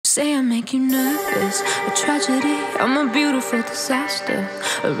Say I make you nervous, a tragedy, I'm a beautiful disaster,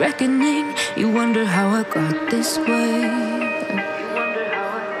 a reckoning, you wonder how I got this way.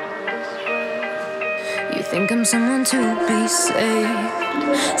 You think I'm someone to be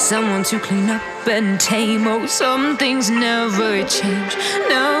saved, someone to clean up and tame. Oh, some things never change,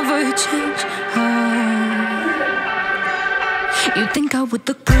 never change. You think I would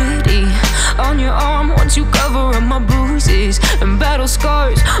look pretty on your arm once you cover up my bruises and battle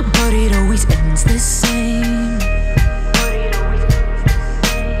scars, but it always ends the same.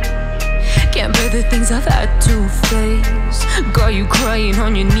 Can't bear the things I've had to face, got you crying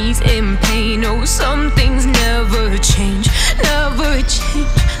on your knees in pain. Oh, some things never change, never change.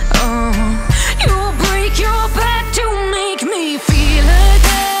 You'll break your back to make me feel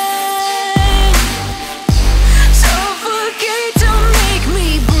again, suffocate to make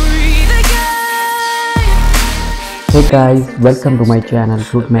me breathe again. Hey guys, welcome to my channel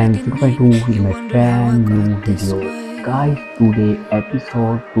Goodman 0.2 with my brand new video. Guys, today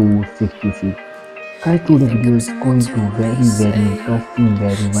episode 266. Guys, today video is going to very interesting,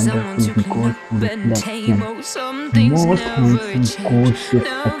 very wonderful, because today selection most handsome, gorgeous,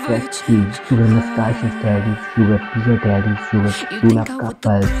 attractive sugar mustaches daddies, sugar teacher daddies, sugar tulip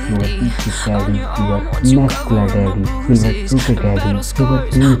couples, sugar teacher daddies, sugar masculine daddies, silver sugar daddies, sugar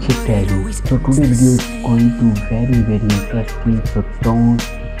green chip daddies. So today video is going to very interesting, so don't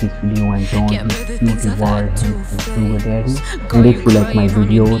this video and don't miss the world handsome sugar daddy. And if you like my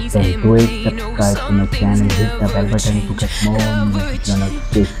video, then do it, subscribe to my channel, hit the bell button to get more music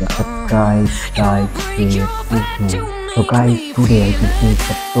notifications. Subscribe, like, share, comment. So guys, today I will take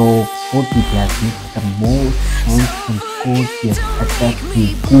the top 40 classes, the most handsome, gorgeous,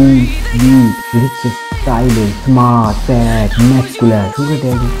 attractive, cool, sweet, richest, stylish, smart, fat, masculine sugar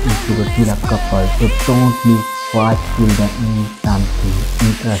daddies and sugar tulip couples. So don't miss, watch till the end, something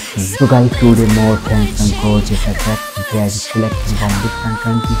interesting. So guys, today most handsome, gorgeous, attractive daddies selection from different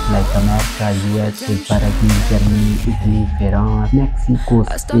countries like America, USA, Brazil, Germany, Italy, France, Mexico,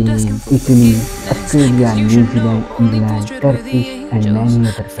 Spain, Italy, Australia, New Zealand, England, Turkey and many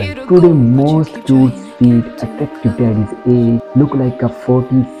other countries. Today most cute, sweet, attractive daddies age look like a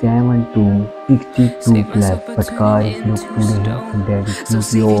 47 to 62 plus. But guys, look today handsome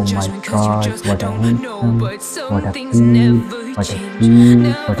daddies, oh my god, what a handsome, what a feel, what a feel,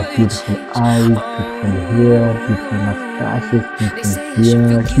 what a beautiful eyes, beautiful hair, beautiful mustaches, beautiful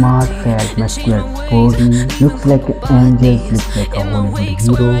beard, smart, fat, muscular body, looks like an angel, looks like a Hollywood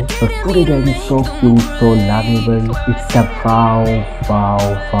hero. So today daddy is so cute, so lovable, it's a wow.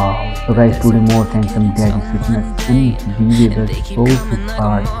 So guys, today most handsome daddy fitness unbelievable, so fit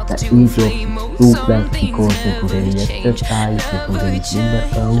part, the age of 2 plus, because today is exercise, today is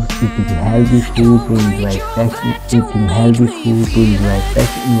workout, eating healthy food to enjoy fashion, eating healthy food to enjoy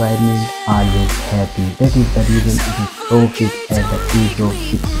fresh environment, always happy. That is the reason it is so fit at the age of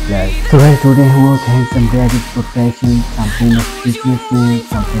 6 plus. So guys, today most handsome daddy's profession, some famous businessman,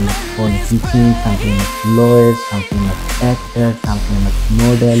 some famous politician, some famous lawyer, some famous actor, some famous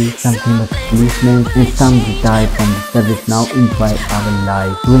model, some famous policeman, and some retired from the service now enjoy our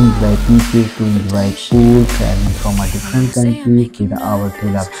life, to enjoy teachers, to enjoy school, traveling from a different country with our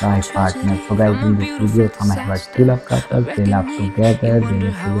tulip life partners. So guys, in this video, some of our tulip couples, they love together, they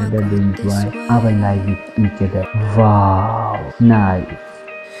live together, they enjoy our life with each other. Wow, nice.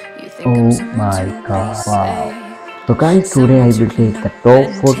 Oh my god, wow. So guys, today I will take the top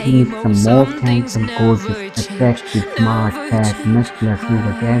 40 with the most handsome, gorgeous, attractive, smart, fat, muscular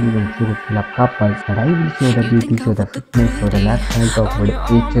sugar daddies and sugar tulip couples, and I will show the beauty, show the fitness, show the lifestyle of our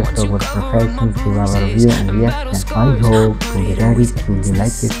ages, of our professions, to our view and reaction. I hope today daddies will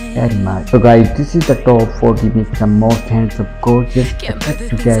like it very much. So guys, this is the top 40 with the most handsome, gorgeous,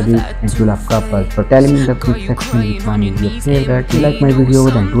 attractive daddies and tulip couples. So tell me in the comment section which one is your favorite. If you like my video,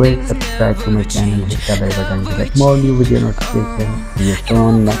 then do it, subscribe to my channel, hit the bell button to get more new video notifications. See you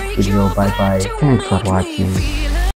soon, next video, bye bye, thanks for watching.